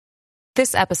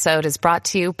This episode is brought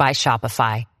to you by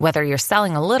Shopify. Whether you're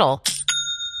selling a little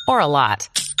or a lot,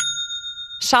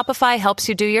 Shopify helps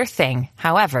you do your thing,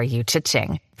 however you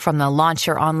cha-ching. From the launch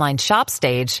your online shop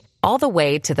stage, all the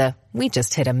way to the we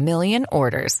just hit 1 million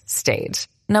orders stage.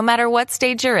 No matter what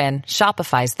stage you're in,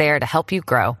 Shopify's there to help you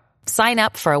grow. Sign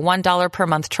up for a $1 per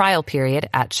month trial period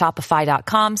at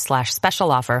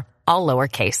shopify.com/special offer, all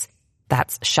lowercase.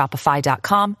 That's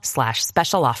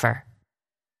shopify.com/special offer.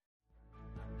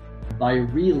 By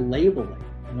relabeling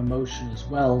an emotion as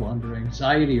well under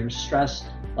anxiety or stress,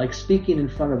 like speaking in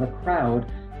front of a crowd,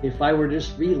 if I were to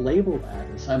just relabel that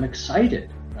as I'm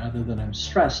excited rather than I'm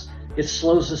stressed, it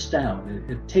slows us down.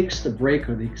 It takes the brake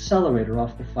or the accelerator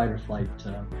off the fight or flight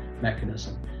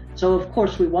mechanism. So of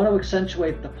course we want to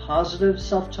accentuate the positive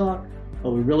self-talk,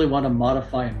 but we really want to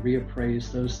modify and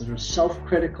reappraise those that are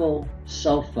self-critical,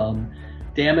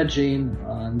 self-damaging,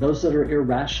 and those that are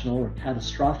irrational or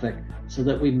catastrophic, so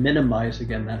that we minimize,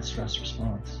 again, that stress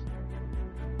response.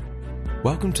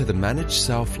 Welcome to the Manage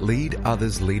Self, Lead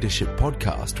Others Leadership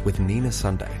podcast with Nina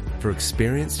Sunday for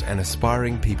experienced and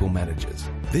aspiring people managers.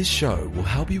 This show will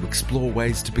help you explore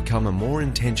ways to become a more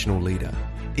intentional leader.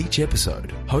 Each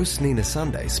episode, host Nina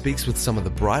Sunday speaks with some of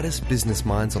the brightest business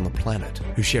minds on the planet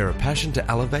who share a passion to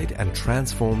elevate and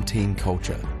transform team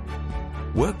culture.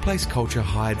 Workplace culture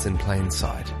hides in plain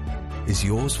sight. Is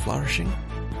yours flourishing?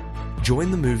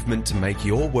 Join the movement to make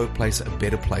your workplace a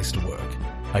better place to work.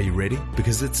 Are you ready?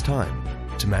 Because it's time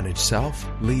to manage self,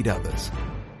 lead others.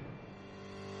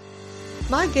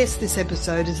 My guest this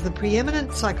episode is the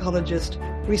preeminent psychologist,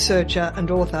 researcher and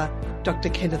author, Dr.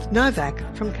 Kenneth Nowack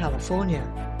from California.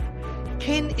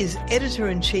 Ken is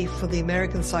editor-in-chief for the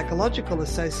American Psychological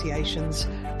Association's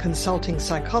Consulting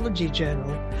Psychology Journal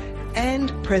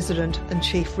and president and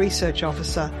chief research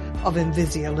officer of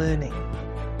Envisia Learning.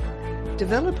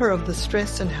 Developer of the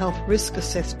stress and health risk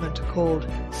assessment called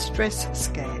Stress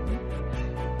Scan,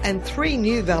 and 3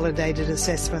 new validated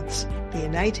assessments, the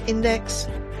Innate Index,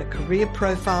 the Career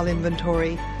Profile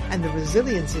Inventory, and the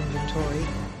Resilience Inventory.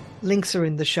 Links are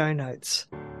in the show notes.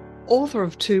 Author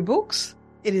of 2 books,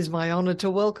 it is my honour to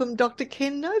welcome Dr.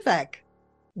 Ken Nowack.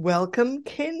 Welcome,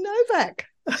 Ken Nowack.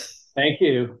 Thank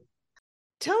you.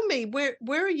 Tell me, where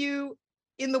are you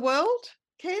in the world,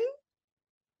 Ken?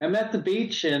 I'm at the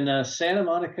beach in Santa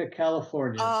Monica,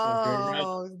 California.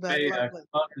 Oh, so if you're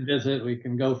come and visit. We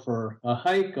can go for a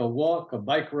hike, a walk, a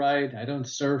bike ride. I don't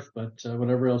surf, but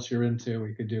whatever else you're into,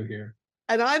 we could do here.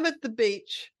 And I'm at the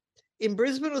beach in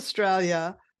Brisbane,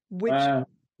 Australia,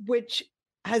 which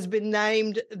has been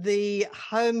named the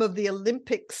home of the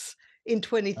Olympics in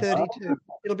 2032. Oh.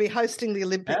 It'll be hosting the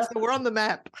Olympics. So we're on the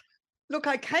map. Look,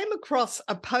 I came across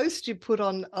a post you put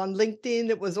on LinkedIn.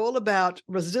 It was all about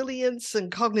resilience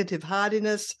and cognitive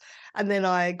hardiness. And then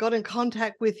I got in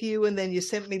contact with you, and then you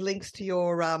sent me links to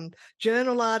your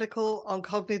journal article on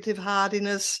cognitive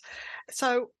hardiness.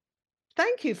 So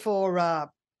thank you for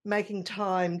making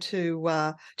time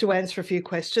to answer a few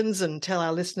questions and tell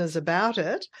our listeners about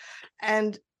it.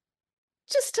 And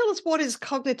just tell us, what is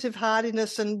cognitive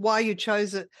hardiness and why you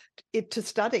chose it to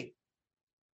study?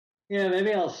 Yeah,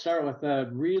 maybe I'll start with a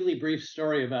really brief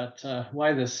story about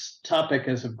why this topic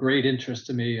is of great interest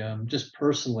to me, just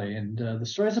personally. And the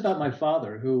story is about my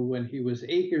father, who, when he was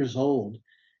 8 years old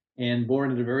and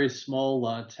born in a very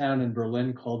small town in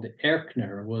Berlin called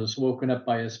Erkner, was woken up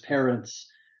by his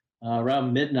parents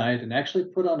around midnight and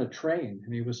actually put on a train.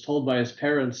 And he was told by his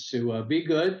parents to be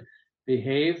good,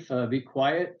 behave, be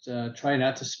quiet, try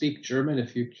not to speak German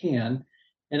if you can.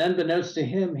 And unbeknownst to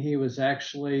him, he was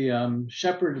actually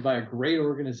shepherded by a great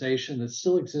organization that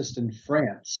still exists in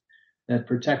France that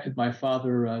protected my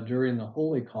father during the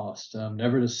Holocaust,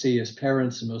 never to see his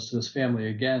parents and most of his family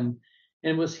again,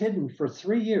 and was hidden for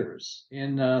 3 years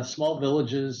in small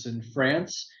villages in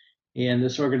France. And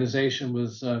this organization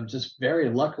was just very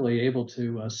luckily able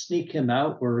to sneak him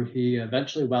out, where he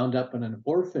eventually wound up in an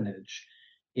orphanage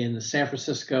in the San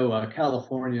Francisco,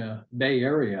 California Bay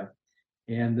Area.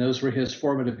 And those were his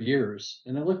formative years.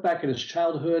 And I look back at his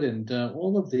childhood and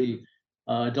all of the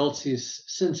adults he's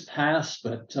since passed,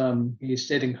 but he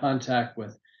stayed in contact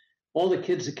with all the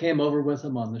kids that came over with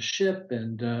him on the ship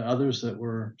and others that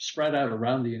were spread out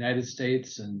around the United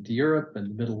States and Europe and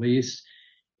the Middle East,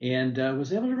 and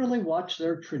was able to really watch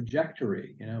their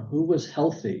trajectory, who was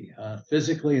healthy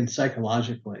physically and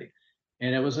psychologically.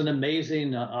 And it was an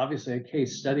amazing, obviously, a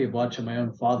case study of watching my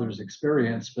own father's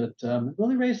experience, but it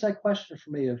really raised that question for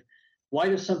me of why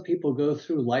do some people go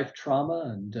through life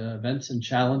trauma and events and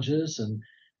challenges and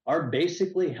are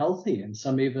basically healthy, and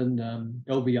some even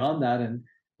go beyond that. And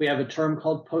we have a term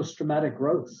called post-traumatic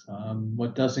growth.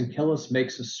 What doesn't kill us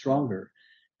makes us stronger.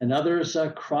 and others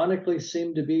chronically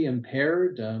seem to be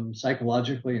impaired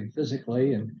psychologically and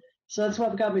physically. And so that's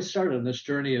what got me started on this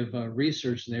journey of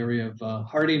research in the area of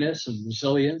hardiness and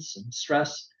resilience and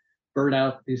stress,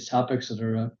 burnout, these topics that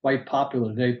are quite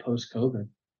popular today post-COVID.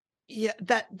 Yeah,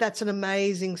 that's an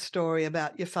amazing story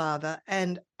about your father,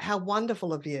 and how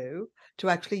wonderful of you to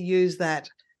actually use that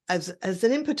as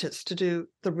an impetus to do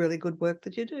the really good work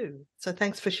that you do. So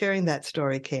thanks for sharing that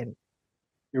story, Ken.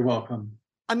 You're welcome.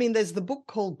 I mean, there's the book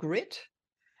called Grit,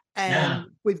 and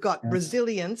we've got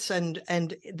resilience, and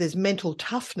there's mental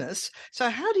toughness. So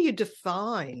how do you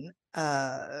define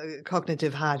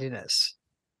cognitive hardiness?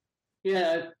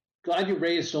 Yeah, glad you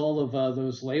raised all of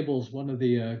those labels. One of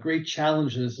the great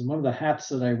challenges, and one of the hats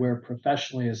that I wear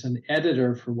professionally as an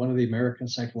editor for one of the American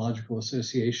Psychological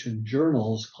Association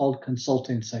journals called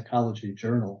Consulting Psychology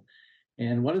Journal.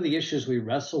 And one of the issues we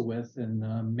wrestle with in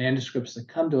manuscripts that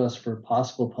come to us for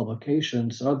possible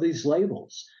publications are these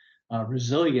labels.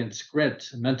 Resilience, grit,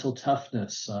 mental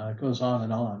toughness, it goes on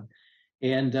and on.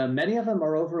 And many of them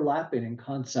are overlapping in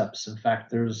concepts. In fact,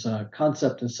 there's a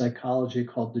concept in psychology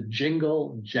called the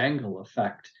jingle-jangle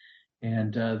effect.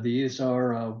 And these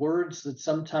are words that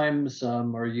sometimes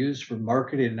are used for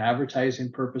marketing and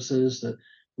advertising purposes that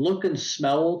look and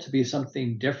smell to be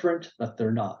something different, but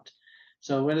they're not.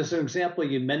 So as an example,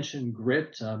 you mentioned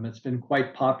grit. It's been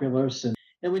quite popular since.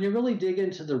 And when you really dig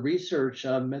into the research,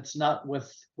 it's not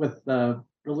with the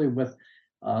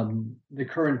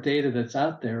current data that's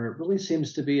out there. It really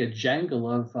seems to be a jangle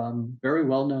of very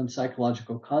well-known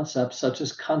psychological concepts such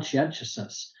as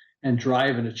conscientiousness and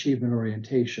drive and achievement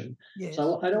orientation. Yes.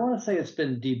 So I don't want to say it's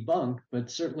been debunked, but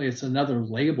certainly it's another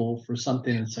label for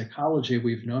something in psychology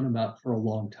we've known about for a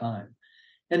long time.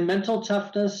 And mental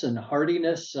toughness and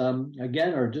hardiness,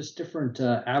 again, are just different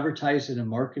advertising and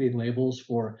marketing labels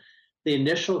for the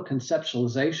initial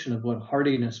conceptualization of what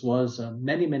hardiness was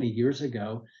many, many years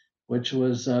ago, which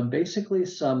was basically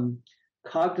some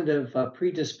cognitive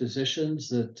predispositions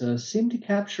that seem to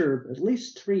capture at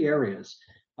least 3 areas.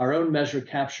 Our own measure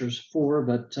captures 4,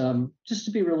 but just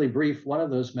to be really brief, one of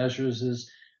those measures is,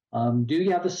 do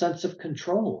you have a sense of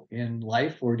control in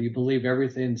life, or do you believe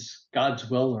everything's God's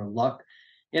will or luck?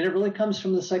 And it really comes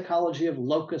from the psychology of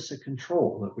locus of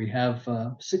control, that we have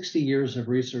 60 years of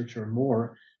research or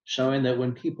more showing that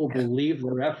when people believe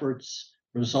their efforts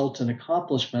result in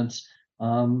accomplishments,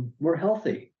 we're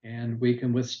healthy and we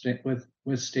can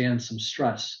withstand some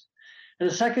stress. And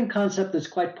the second concept that's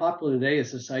quite popular today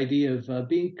is this idea of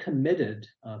being committed,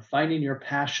 finding your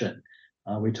passion.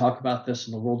 We talk about this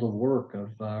in the world of work,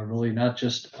 of really not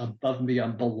just above and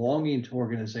beyond belonging to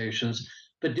organizations,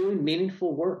 but doing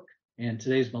meaningful work. And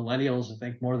today's millennials, I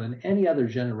think more than any other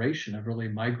generation, have really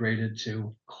migrated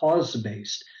to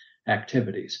cause-based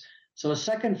activities. So a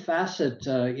second facet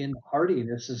in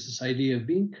hardiness is this idea of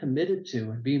being committed to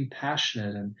and being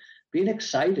passionate and being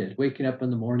excited, waking up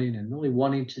in the morning and really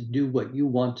wanting to do what you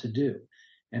want to do.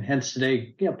 And hence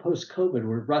today, post-COVID,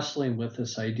 we're wrestling with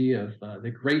this idea of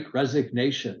the great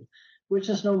resignation, which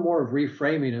is no more of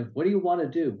reframing of what do you want to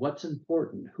do? What's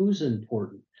important? Who's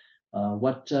important?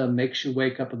 What makes you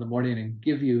wake up in the morning and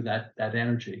give you that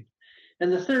energy?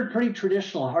 And the third pretty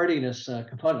traditional hardiness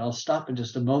component, I'll stop in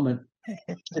just a moment,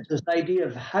 it's this idea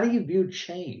of how do you view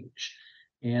change?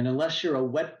 And unless you're a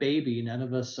wet baby, none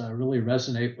of us really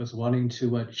resonate with wanting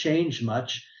to change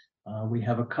much. We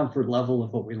have a comfort level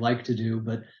of what we like to do,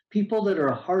 but people that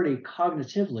are hardy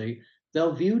cognitively,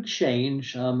 they'll view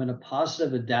change in a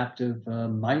positive, adaptive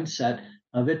mindset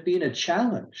of it being a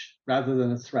challenge rather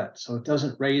than a threat. So it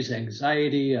doesn't raise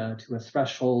anxiety to a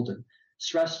threshold and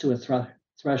stress to a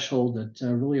threshold that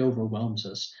really overwhelms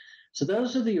us. So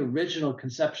those are the original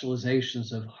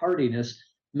conceptualizations of hardiness.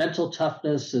 Mental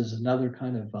toughness is another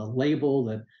kind of label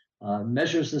that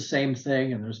measures the same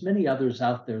thing, and there's many others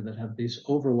out there that have these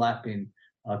overlapping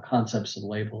concepts and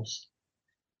labels.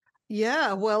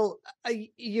 Yeah, well,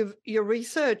 your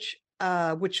research,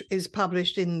 which is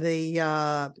published in the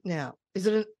now, is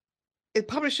it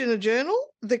published in a journal?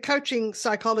 The Coaching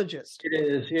Psychologist. It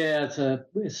is, yeah.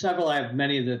 It's several. I have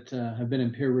many that have been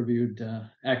in peer-reviewed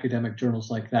academic journals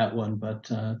like that one, but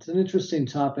it's an interesting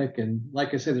topic. And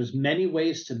like I say, there's many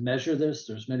ways to measure this.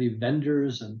 There's many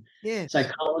vendors and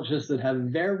psychologists that have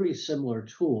very similar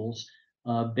tools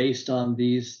based on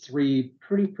these 3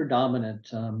 pretty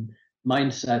predominant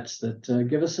mindsets that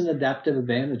give us an adaptive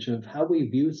advantage of how we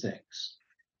view things.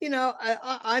 You know,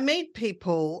 I meet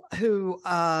people who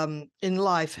in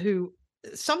life who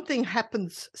something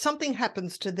happens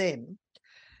to them,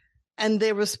 and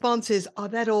their response is, "Oh,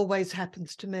 that always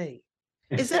happens to me."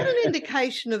 Is that an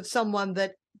indication of someone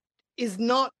that is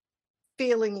not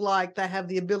feeling like they have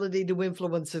the ability to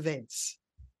influence events?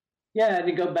 Yeah, and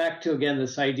to go back to, again,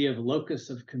 this idea of locus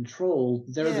of control,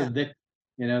 they're the Yeah. victim.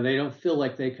 They don't feel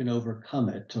like they can overcome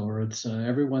it, or it's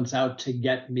everyone's out to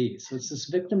get me. So it's this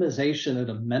victimization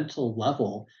at a mental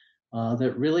level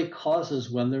that really causes,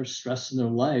 when there's stress in their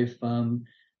life,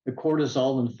 the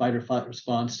cortisol and fight or flight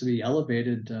response to be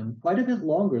elevated quite a bit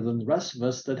longer than the rest of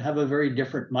us that have a very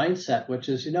different mindset, which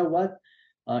is, you know what?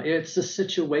 It's a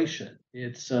situation.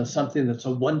 It's something that's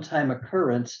a one-time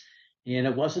occurrence, and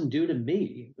it wasn't due to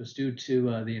me. It was due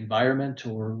to the environment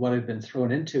or what I've been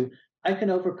thrown into. I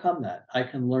can overcome that. I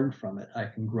can learn from it. I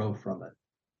can grow from it.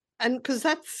 And because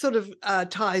that sort of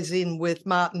ties in with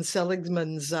Martin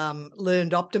Seligman's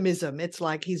learned optimism. It's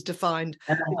like he's defined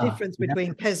the difference Yeah.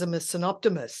 between pessimists and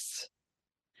optimists.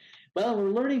 Well,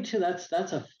 we're learning too. That's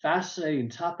a fascinating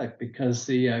topic, because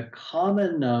the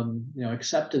common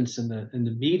acceptance in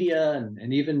the media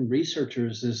and even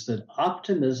researchers is that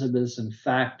optimism is, in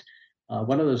fact,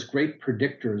 one of those great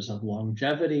predictors of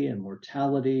longevity and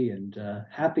mortality and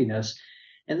happiness.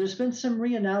 And there's been some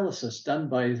reanalysis done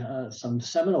by some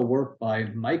seminal work by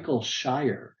Michael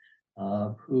Shire,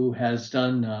 who has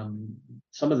done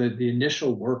some of the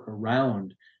initial work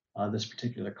around this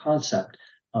particular concept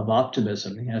of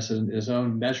optimism. He has his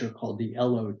own measure called the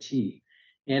LOT.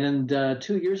 And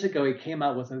 2 years ago, he came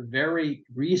out with a very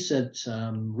recent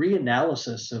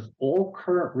reanalysis of all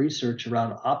current research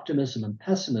around optimism and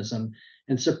pessimism.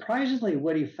 And surprisingly,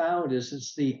 what he found is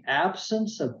it's the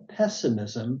absence of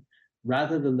pessimism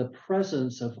rather than the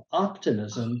presence of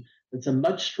optimism that's a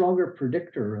much stronger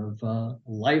predictor of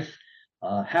life,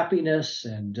 happiness,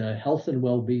 and health and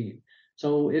well-being.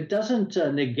 So it doesn't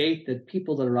negate that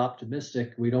people that are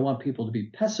optimistic, we don't want people to be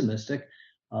pessimistic.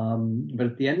 But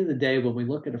at the end of the day, when we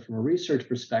look at it from a research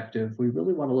perspective, we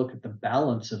really want to look at the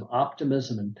balance of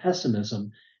optimism and pessimism.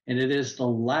 And it is the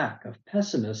lack of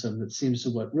pessimism that seems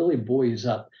to what really buoys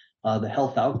up the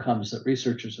health outcomes that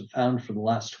researchers have found for the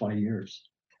last 20 years.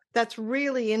 That's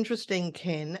really interesting,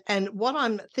 Ken. And what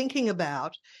I'm thinking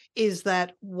about is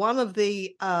that one of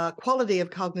the quality of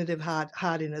cognitive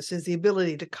hardiness is the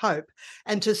ability to cope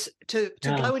and to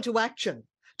go into action,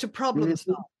 to problem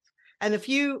solve. And if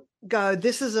you go,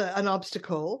 this is an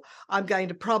obstacle, I'm going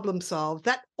to problem solve,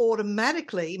 that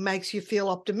automatically makes you feel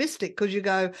optimistic, because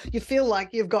you feel like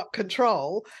you've got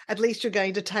control. At least you're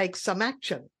going to take some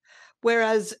action.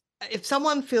 Whereas if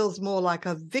someone feels more like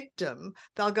a victim,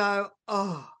 they'll go,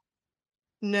 oh,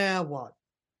 now what?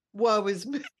 Woe is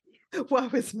me. Woe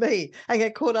is me. And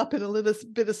get caught up in a little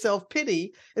bit of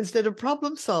self-pity instead of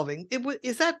problem solving.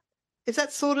 Is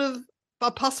that sort of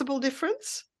a possible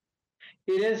difference?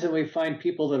 It is, and we find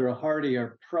people that are hardy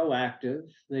are proactive.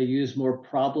 They use more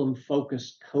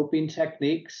problem-focused coping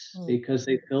techniques because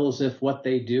they feel as if what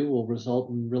they do will result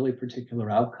in really particular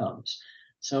outcomes.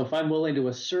 So if I'm willing to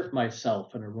assert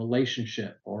myself in a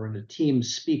relationship or in a team,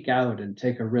 speak out and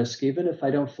take a risk, even if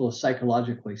I don't feel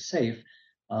psychologically safe,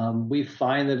 we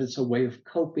find that it's a way of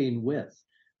coping with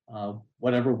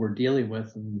whatever we're dealing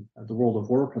with in the world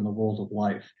of work and the world of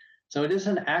life. So it is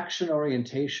an action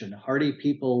orientation. Hardy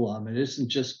people, it isn't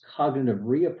just cognitive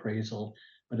reappraisal,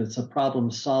 but it's a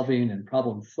problem solving and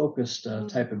problem focused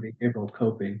type of behavioral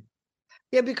coping.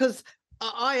 Yeah, because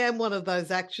I am one of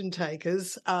those action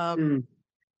takers.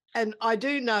 And I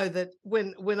do know that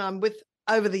when I'm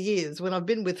over the years, when I've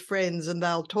been with friends and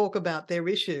they'll talk about their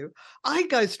issue, I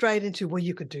go straight into, well,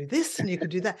 you could do this and you could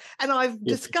do that. And I've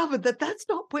discovered that that's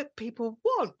not what people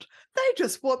want. They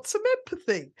just want some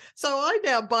empathy. So I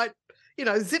now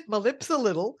zip my lips a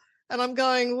little, and I'm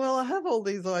going, well, I have all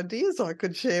these ideas I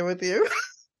could share with you.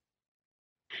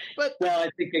 Well, I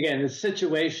think, again, the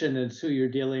situation is who you're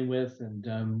dealing with.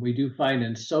 And we do find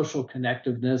in social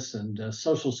connectiveness and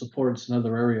social supports,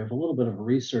 another area of a little bit of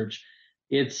research,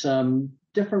 it's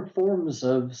different forms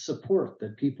of support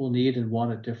that people need and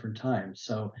want at different times.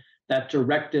 So that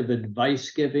directive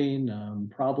advice giving,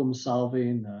 problem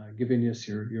solving, giving us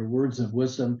your words of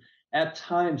wisdom at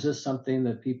times is something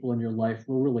that people in your life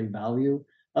will really value.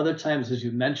 Other times, as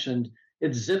you mentioned,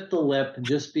 it's zip the lip and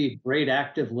just be a great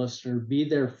active listener, be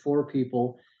there for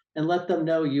people, and let them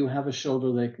know you have a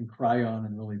shoulder they can cry on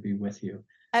and really be with you.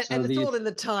 And it's all in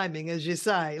the timing, as you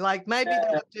say. Like maybe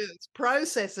they'll just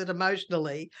process it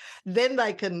emotionally, then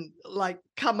they can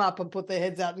come up and put their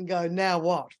heads out and go, now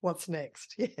what? What's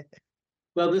next? Yeah.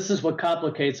 Well, this is what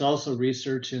complicates also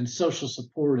research in social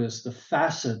support, is the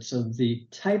facets of the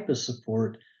type of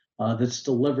support that's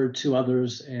delivered to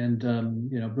others and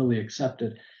really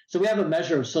accepted. So we have a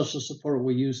measure of social support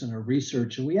we use in our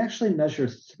research, and we actually measure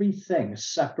three things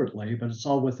separately, but it's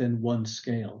all within one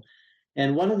scale.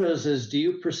 And one of those is, do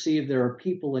you perceive there are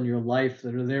people in your life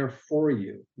that are there for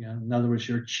you? In other words,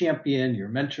 your champion, your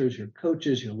mentors, your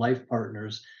coaches, your life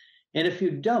partners. And if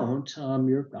you don't,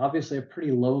 you're obviously a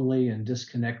pretty lonely and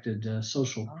disconnected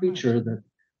social creature that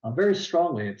very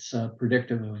strongly it's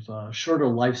predictive of shorter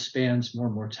lifespans, more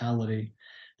mortality.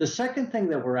 The second thing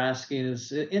that we're asking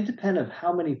is, independent of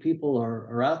how many people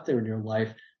are out there in your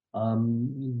life,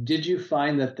 did you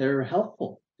find that they're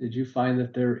helpful? Did you find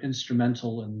that they're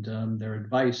instrumental in their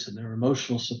advice and their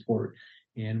emotional support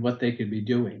and what they could be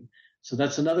doing? So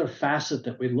that's another facet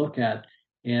that we look at.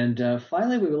 And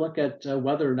finally, we look at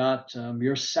whether or not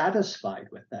you're satisfied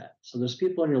with that. So there's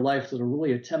people in your life that will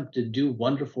really attempt to do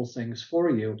wonderful things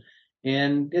for you.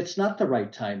 And it's not the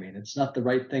right timing. It's not the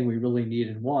right thing we really need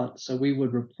and want. So we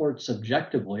would report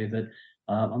subjectively that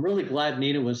I'm really glad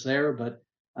Nina was there, but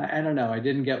I don't know. I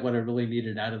didn't get what I really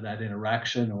needed out of that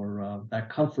interaction or that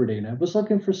comforting. I was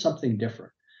looking for something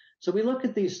different. So we look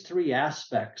at these three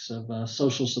aspects of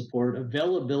social support: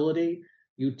 availability,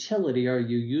 utility, are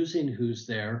you using who's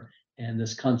there, and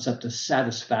this concept of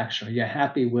satisfaction. Are you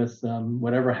happy with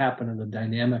whatever happened in the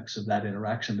dynamics of that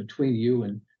interaction between you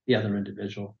and the other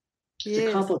individual? It's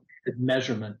a complicated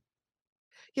measurement.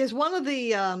 Yes, one of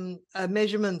the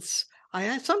measurements,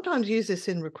 I sometimes use this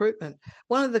in recruitment.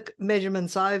 One of the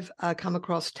measurements I've come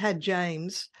across, Tad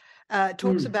James,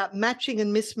 talks about matching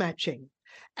and mismatching.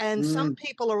 And some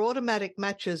people are automatic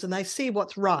matches and they see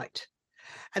what's right.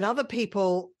 And other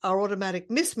people are automatic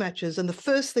mismatches, and the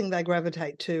first thing they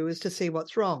gravitate to is to see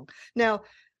what's wrong. Now,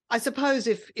 I suppose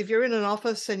if you're in an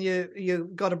office and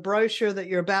you've got a brochure that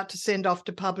you're about to send off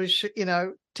to publish,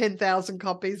 10,000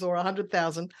 copies or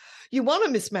 100,000, you want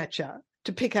a mismatcher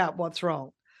to pick out what's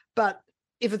wrong. But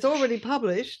if it's already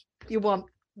published, you want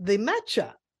the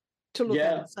matcher to look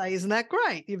at it and say, isn't that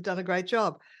great? You've done a great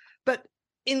job. But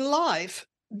in life,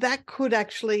 that could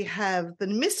actually have, the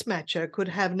mismatcher could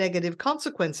have negative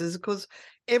consequences, because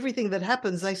everything that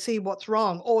happens, they see what's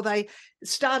wrong, or they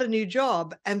start a new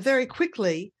job and very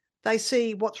quickly they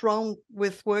see what's wrong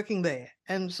with working there.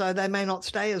 And so they may not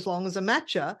stay as long as a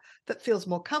matcher that feels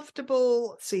more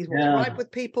comfortable, sees what's right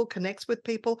with people, connects with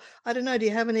people. I don't know. Do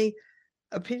you have any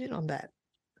opinion on that?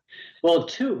 Well,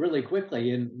 two really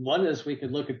quickly. And one is, we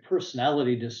could look at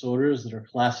personality disorders that are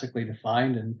classically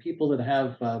defined, and people that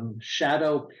have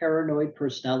shadow paranoid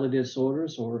personality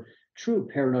disorders or true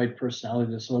paranoid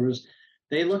personality disorders,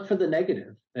 they look for the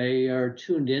negative. They are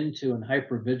tuned into and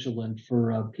hypervigilant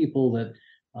for people that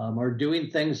are doing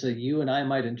things that you and I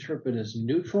might interpret as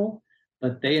neutral,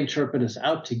 but they interpret as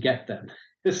out to get them.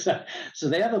 So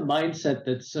they have a mindset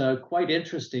that's quite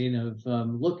interesting of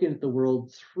looking at the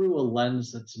world through a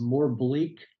lens that's more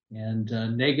bleak and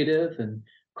negative and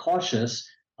cautious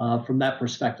from that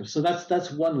perspective. So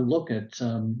that's one look at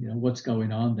what's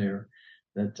going on there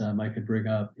that I could bring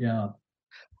up. Yeah.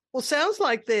 Well, sounds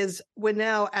like we're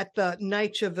now at the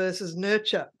nature versus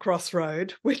nurture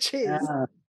crossroad, which is,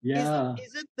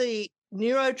 is it the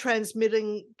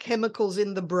neurotransmitting chemicals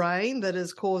in the brain that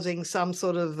is causing some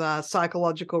sort of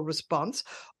psychological response,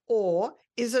 or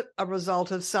is it a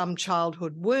result of some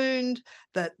childhood wound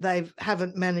that they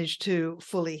haven't managed to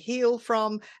fully heal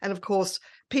from? And of course,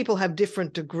 people have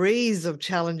different degrees of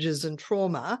challenges and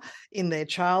trauma in their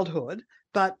childhood,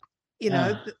 but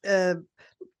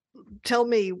tell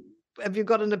me, have you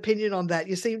got an opinion on that?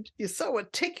 You're so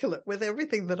articulate with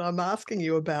everything that I'm asking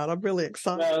you about. I'm really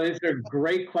excited. Well, these are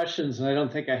great questions, and I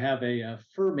don't think I have a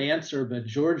firm answer, but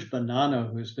George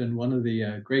Bonanno, who's been one of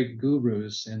the great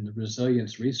gurus in the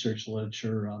resilience research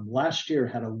literature, last year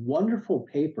had a wonderful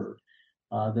paper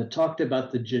that talked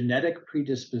about the genetic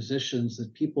predispositions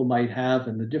that people might have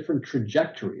and the different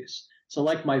trajectories. So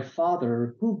like my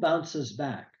father, who bounces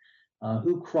back?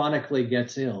 Who chronically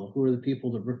gets ill? Who are the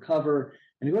people that recover?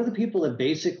 And who are the people that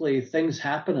basically things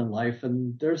happen in life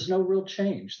and there's no real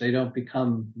change? They don't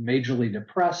become majorly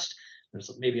depressed. There's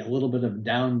maybe a little bit of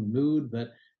down mood,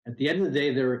 but at the end of the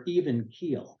day, they're even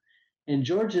keel. And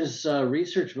George's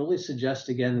research really suggests,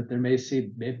 again, that there may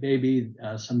be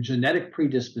some genetic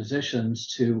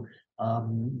predispositions to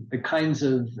the kinds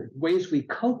of ways we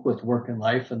cope with work and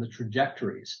life and the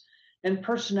trajectories. And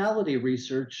personality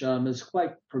research is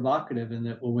quite provocative in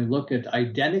that when we look at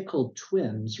identical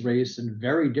twins raised in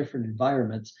very different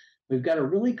environments, we've got a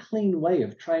really clean way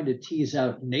of trying to tease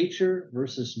out nature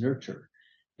versus nurture.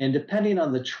 And depending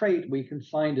on the trait, we can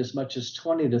find as much as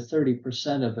 20 to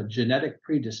 30% of a genetic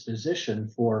predisposition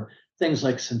for things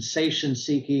like sensation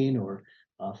seeking or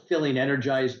feeling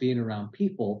energized being around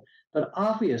people. But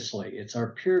obviously, it's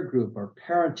our peer group, our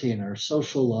parenting, our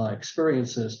social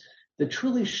experiences that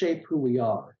truly shape who we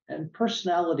are. And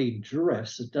personality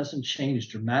drifts. It doesn't change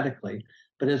dramatically,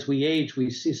 But as we age, we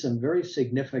see some very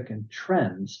significant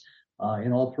trends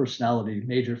in all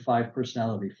major 5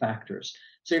 personality factors.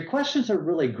 So your question's a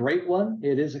really great one.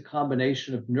 It is a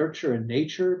combination of nurture and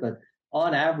nature, but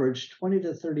on average, 20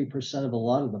 to 30% of a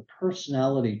lot of the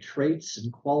personality traits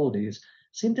and qualities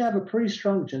seem to have a pretty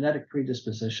strong genetic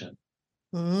predisposition.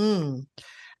 Mm.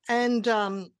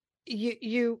 And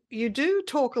you do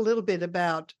talk a little bit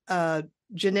about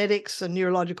genetics and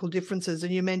neurological differences,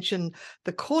 and you mentioned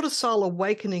the cortisol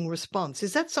awakening response.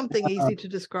 Is that something easy to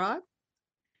describe?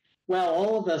 Well,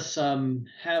 all of us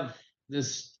have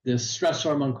this stress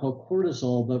hormone called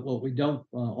cortisol, but what we don't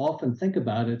often think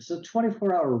about, it's a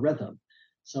 24-hour rhythm.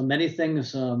 So many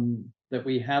things that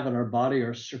we have in our body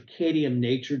are circadian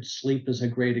natured. Sleep is a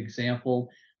great example.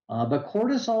 But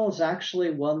cortisol is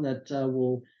actually one that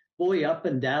will buoy up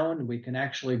and down. We can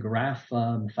actually graph,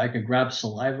 if I could grab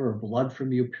saliva or blood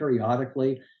from you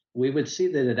periodically, we would see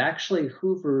that it actually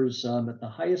hovers at the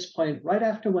highest point right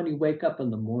after when you wake up in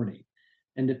the morning.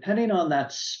 And depending on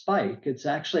that spike, it's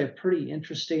actually a pretty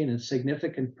interesting and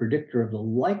significant predictor of the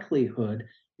likelihood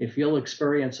if you'll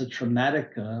experience a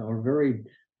traumatic or very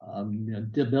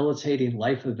debilitating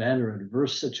life event or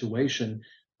adverse situation,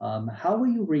 how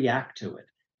will you react to it?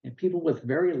 And people with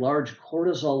very large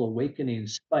cortisol awakening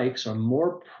spikes are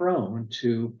more prone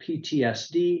to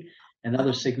PTSD and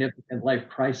other significant life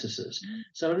crises.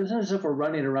 So it isn't as if we're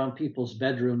running around people's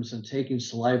bedrooms and taking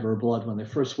saliva or blood when they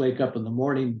first wake up in the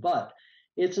morning, but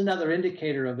it's another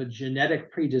indicator of a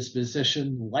genetic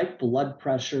predisposition like blood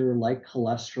pressure, like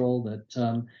cholesterol, that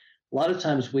a lot of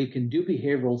times we can do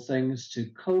behavioral things to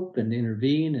cope and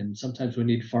intervene, and sometimes we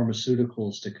need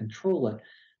pharmaceuticals to control it.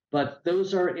 But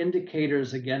those are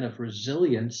indicators, again, of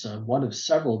resilience, one of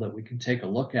several that we can take a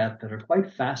look at that are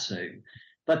quite fascinating.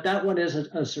 But that one is a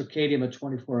circadian, a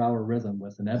 24-hour rhythm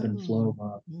with an ebb and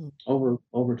flow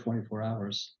over 24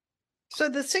 hours. So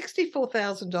the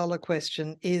 $64,000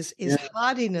 question is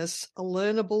hardiness a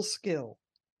learnable skill?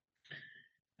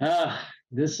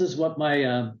 This is what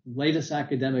my latest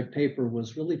academic paper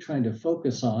was really trying to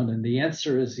focus on, and the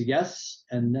answer is yes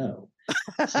and no.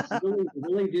 So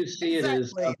really do see it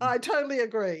as... I totally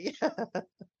agree.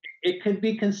 It could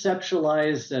be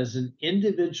conceptualized as an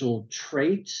individual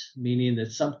trait, meaning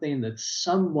that something that's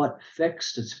somewhat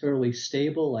fixed, it's fairly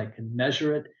stable, I can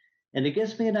measure it, and it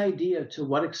gives me an idea to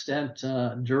what extent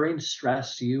during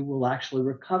stress you will actually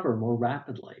recover more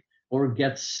rapidly or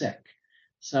get sick.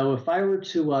 So if I were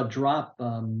to drop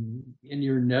in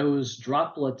your nose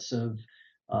droplets of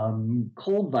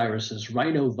cold viruses,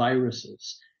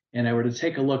 rhinoviruses, and I were to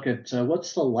take a look at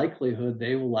what's the likelihood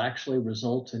they will actually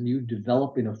result in you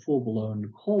developing a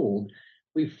full-blown cold,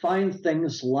 we find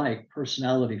things like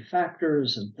personality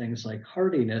factors and things like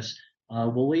hardiness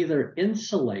will either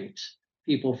insulate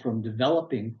people from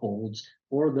developing colds,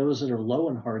 or those that are low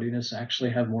in hardiness actually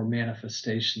have more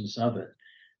manifestations of it.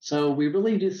 So we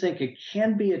really do think it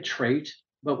can be a trait,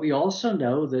 but we also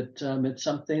know that it's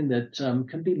something that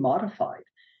can be modified.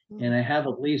 And I have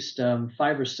at least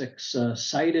 5 or 6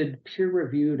 cited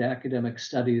peer-reviewed academic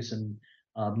studies in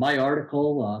my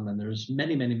article, and there's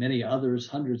many others,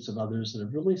 hundreds of others that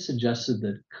have really suggested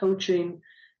that coaching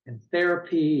and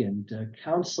therapy and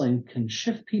counseling can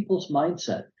shift people's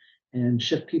mindset and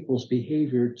shift people's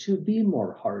behavior to be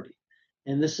more hardy.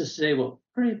 And this is today what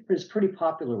is pretty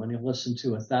popular when you listen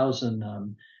to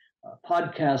 1,000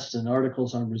 podcasts and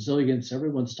articles on resilience.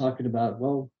 Everyone's talking about,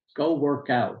 well, go work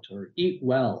out or eat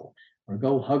well or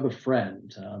go hug a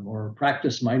friend or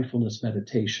practice mindfulness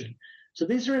meditation. So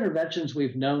these are interventions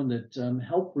we've known that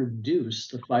help reduce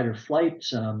the fight or flight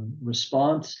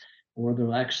response, or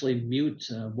they'll actually mute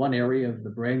one area of the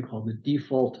brain called the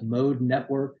default mode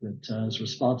network that is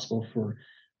responsible for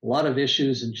a lot of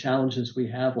issues and challenges we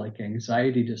have, like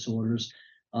anxiety disorders,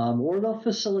 or they'll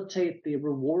facilitate the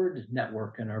reward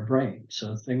network in our brain.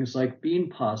 So things like being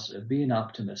positive, being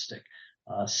optimistic,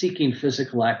 seeking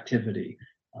physical activity,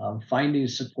 finding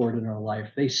support in our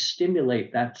life, they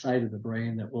stimulate that side of the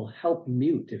brain that will help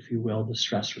mute, if you will, the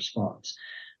stress response.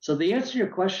 So the answer to your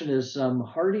question is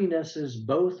hardiness is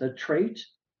both a trait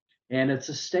and it's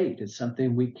a state. It's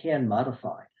something we can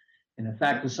modify. And in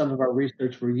fact, in some of our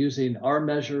research, we're using our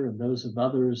measure and those of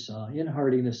others in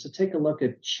hardiness to take a look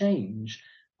at change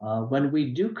when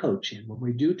we do coaching, when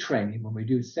we do training, when we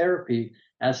do therapy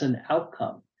as an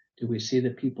outcome. Do we see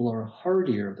that people are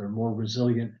hardier, they're more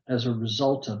resilient as a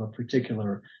result of a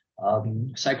particular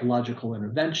psychological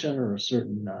intervention or a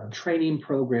certain training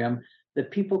program,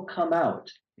 that people come out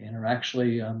and are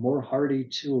actually more hardy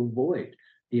to avoid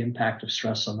the impact of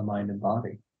stress on the mind and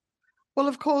body? Well,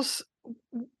 of course,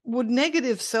 would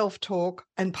negative self-talk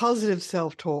and positive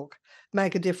self-talk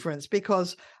make a difference?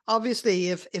 Because obviously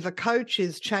if a coach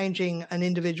is changing an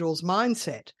individual's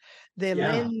mindset, their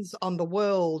lens on the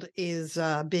world is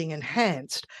being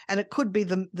enhanced, and it could be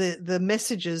the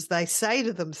messages they say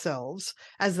to themselves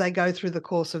as they go through the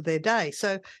course of their day.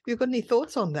 So you've got any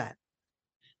thoughts on that?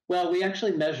 Well, we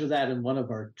actually measure that in one of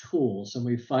our tools, and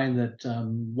we find that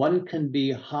one can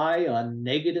be high on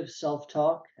negative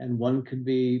self-talk and one can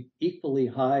be equally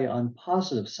high on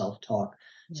positive self-talk.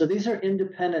 So these are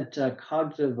independent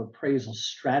cognitive appraisal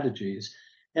strategies.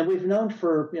 And we've known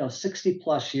for 60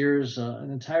 plus years,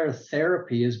 an entire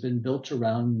therapy has been built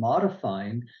around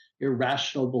modifying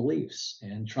irrational beliefs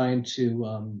and trying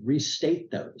to restate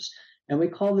those. And we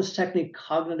call this technique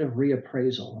cognitive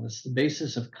reappraisal. And it's the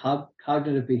basis of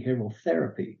cognitive behavioral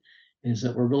therapy, is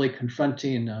that we're really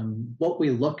confronting what we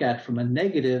look at from a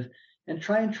negative and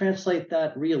try and translate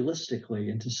that realistically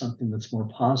into something that's more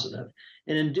positive.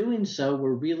 And in doing so,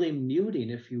 we're really muting,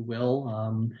 if you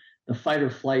will, the fight or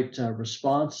flight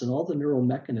response and all the neural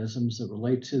mechanisms that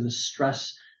relate to the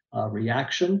stress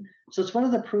reaction. So it's one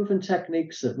of the proven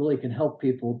techniques that really can help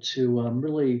people to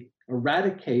really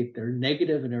eradicate their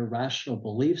negative and irrational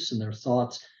beliefs and their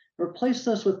thoughts, replace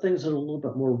those with things that are a little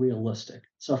bit more realistic.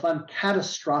 So if I'm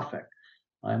catastrophic,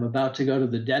 I'm about to go to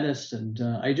the dentist and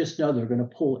I just know they're going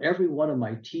to pull every one of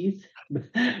my teeth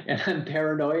and I'm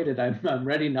paranoid and I'm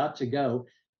ready not to go.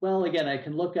 Well, again, I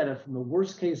can look at it from the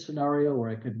worst case scenario, or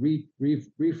I could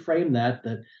reframe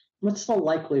that what's the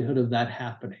likelihood of that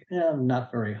happening?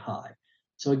 Not very high.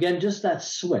 So again, just that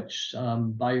switch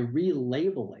by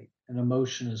relabeling an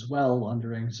emotion as well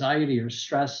under anxiety or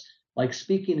stress, like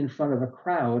speaking in front of a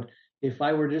crowd, if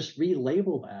I were to just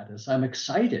relabel that as I'm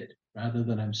excited rather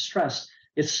than I'm stressed,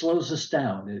 it slows us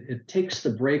down. It takes the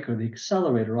brake or the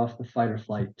accelerator off the fight or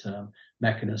flight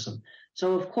mechanism.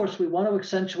 So, of course, we want to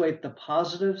accentuate the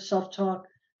positive self-talk,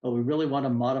 but we really want to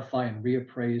modify and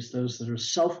reappraise those that are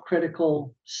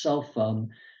self-critical,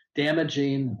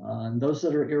 self-damaging, and those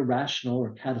that are irrational or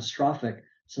catastrophic,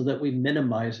 so that we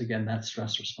minimize, again, that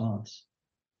stress response.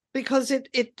 Because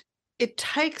it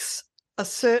takes a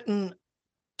certain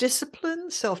discipline,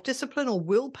 self-discipline or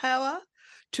willpower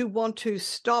to want to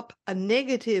stop a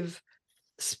negative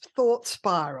thought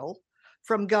spiral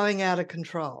from going out of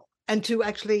control, and to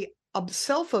actually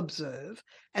self-observe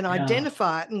and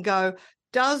identify it and go,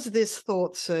 does this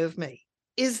thought serve me?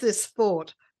 Is this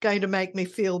thought going to make me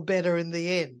feel better in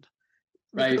the end?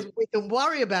 Right. Because we can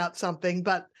worry about something,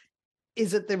 but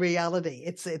is it the reality?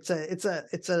 It's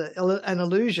an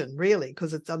illusion, really,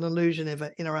 because it's an illusion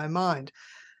in our own mind.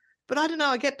 But I don't know,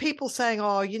 I get people saying,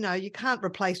 oh, you can't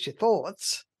replace your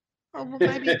thoughts. Oh, well,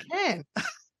 maybe you can.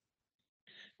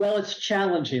 Well, it's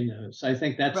challenging those. I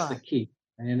think that's the key.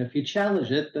 And if you challenge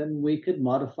it, then we could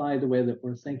modify the way that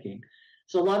we're thinking.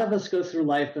 So a lot of us go through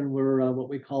life and we're what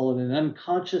we call an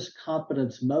unconscious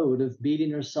competence mode of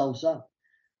beating ourselves up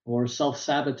or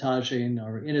self-sabotaging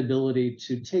our inability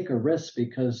to take a risk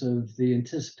because of the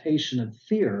anticipation of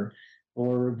fear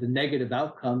or the negative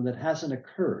outcome that hasn't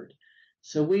occurred.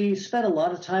 So we spend a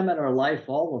lot of time in our life,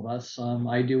 all of us,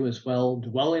 I do as well,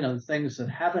 dwelling on things that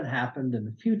haven't happened in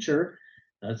the future.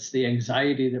 That's the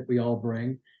anxiety that we all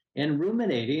bring. And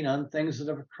ruminating on things that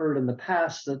have occurred in the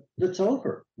past that's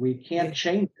over. We can't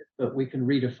change it, but we can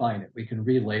redefine it. We can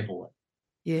relabel it.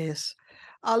 Yes.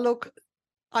 Look,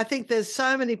 I think there's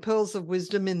so many pearls of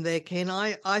wisdom in there, Ken.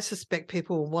 I suspect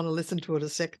people will want to listen to it a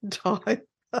second time.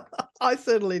 I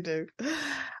certainly do.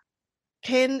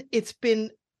 Ken, it's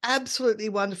been absolutely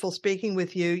wonderful speaking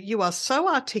with you. You are so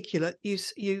articulate.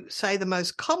 You say the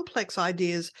most complex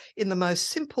ideas in the most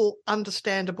simple,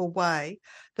 understandable way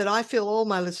that I feel all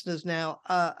my listeners now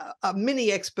are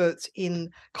mini experts in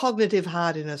cognitive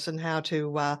hardiness and how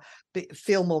to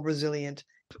feel more resilient.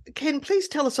 Ken, please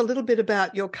tell us a little bit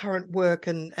about your current work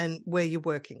and where you're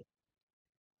working.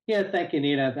 Yeah, thank you,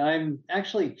 Nina. I'm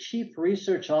actually Chief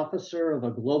Research Officer of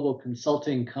a global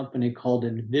consulting company called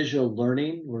Envision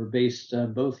Learning. We're based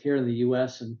both here in the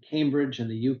U.S. and Cambridge in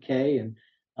the U.K. And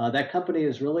that company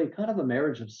is really kind of a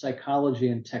marriage of psychology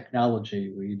and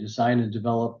technology. We design and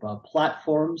develop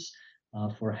platforms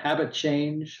for habit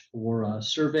change, for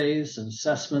surveys and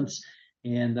assessments.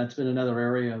 And that's been another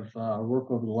area of our work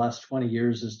over the last 20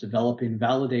 years, is developing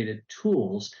validated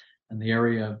tools in the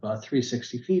area of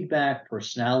 360 feedback,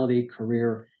 personality,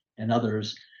 career, and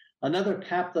others. Another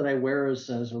cap that I wear is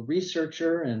as a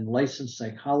researcher and licensed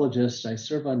psychologist. I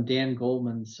serve on Dan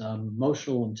Goleman's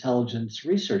Emotional Intelligence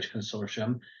Research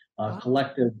Consortium, a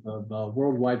collective of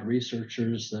worldwide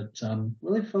researchers that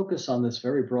really focus on this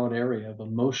very broad area of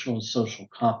emotional and social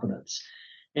competence.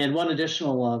 And one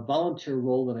additional volunteer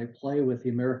role that I play with the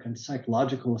American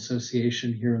Psychological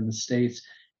Association here in the States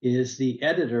is the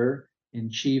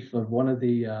editor-in-chief of one of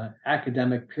the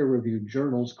academic peer-reviewed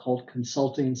journals called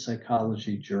Consulting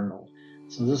Psychology Journal.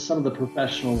 So this is some of the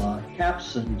professional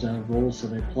caps and roles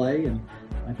that I play. And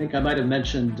I think I might have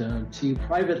mentioned to you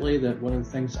privately that one of the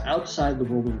things outside the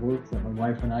world of work that my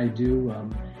wife and I do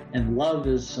and love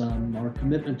is our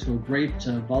commitment to a great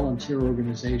volunteer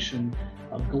organization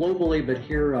globally, but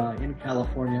here in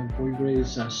California, we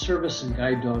raise service and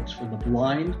guide dogs for the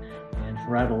blind and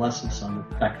for adolescents on the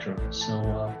spectrum.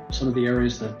 So some of the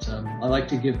areas that I like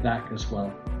to give back as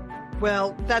well.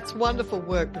 Well, that's wonderful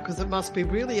work because it must be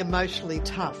really emotionally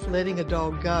tough letting a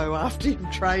dog go after you've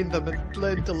trained them and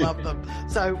learned to love them.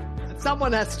 So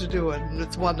someone has to do it, and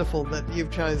it's wonderful that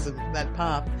you've chosen that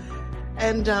path.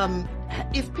 And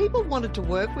if people wanted to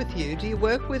work with you, do you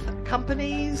work with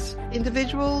companies,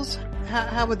 individuals?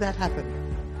 How would that happen?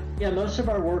 Yeah, most of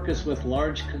our work is with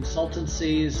large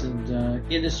consultancies and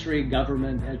industry,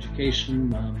 government, education.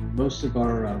 Most of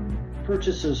our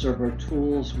purchases of our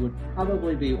tools would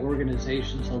probably be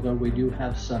organizations, although we do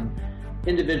have some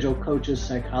individual coaches,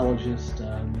 psychologists,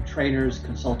 trainers,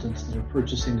 consultants that are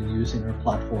purchasing and using our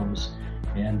platforms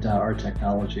and our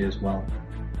technology as well.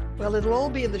 Well, it'll all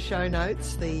be in the show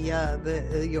notes,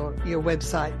 your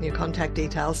website and your contact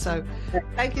details. So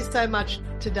thank you so much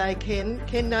today, Ken.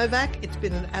 Ken Nowack, it's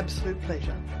been an absolute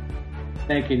pleasure.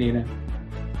 Thank you, Nina.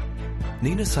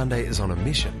 Nina Sunday is on a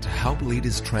mission to help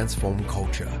leaders transform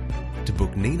culture. To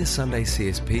book Nina Sunday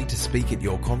CSP to speak at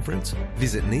your conference,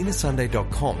 visit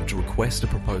ninasunday.com to request a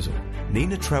proposal.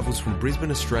 Nina travels from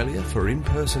Brisbane, Australia for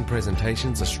in-person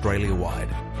presentations Australia-wide.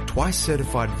 Twice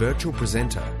certified virtual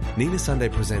presenter, Nina Sunday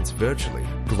presents virtually,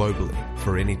 globally,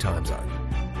 for any time zone.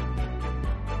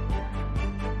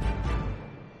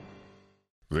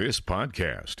 This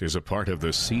podcast is a part of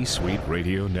the C-Suite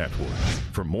Radio Network.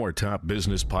 For more top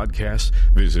business podcasts,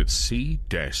 visit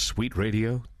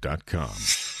c-suiteradio.com.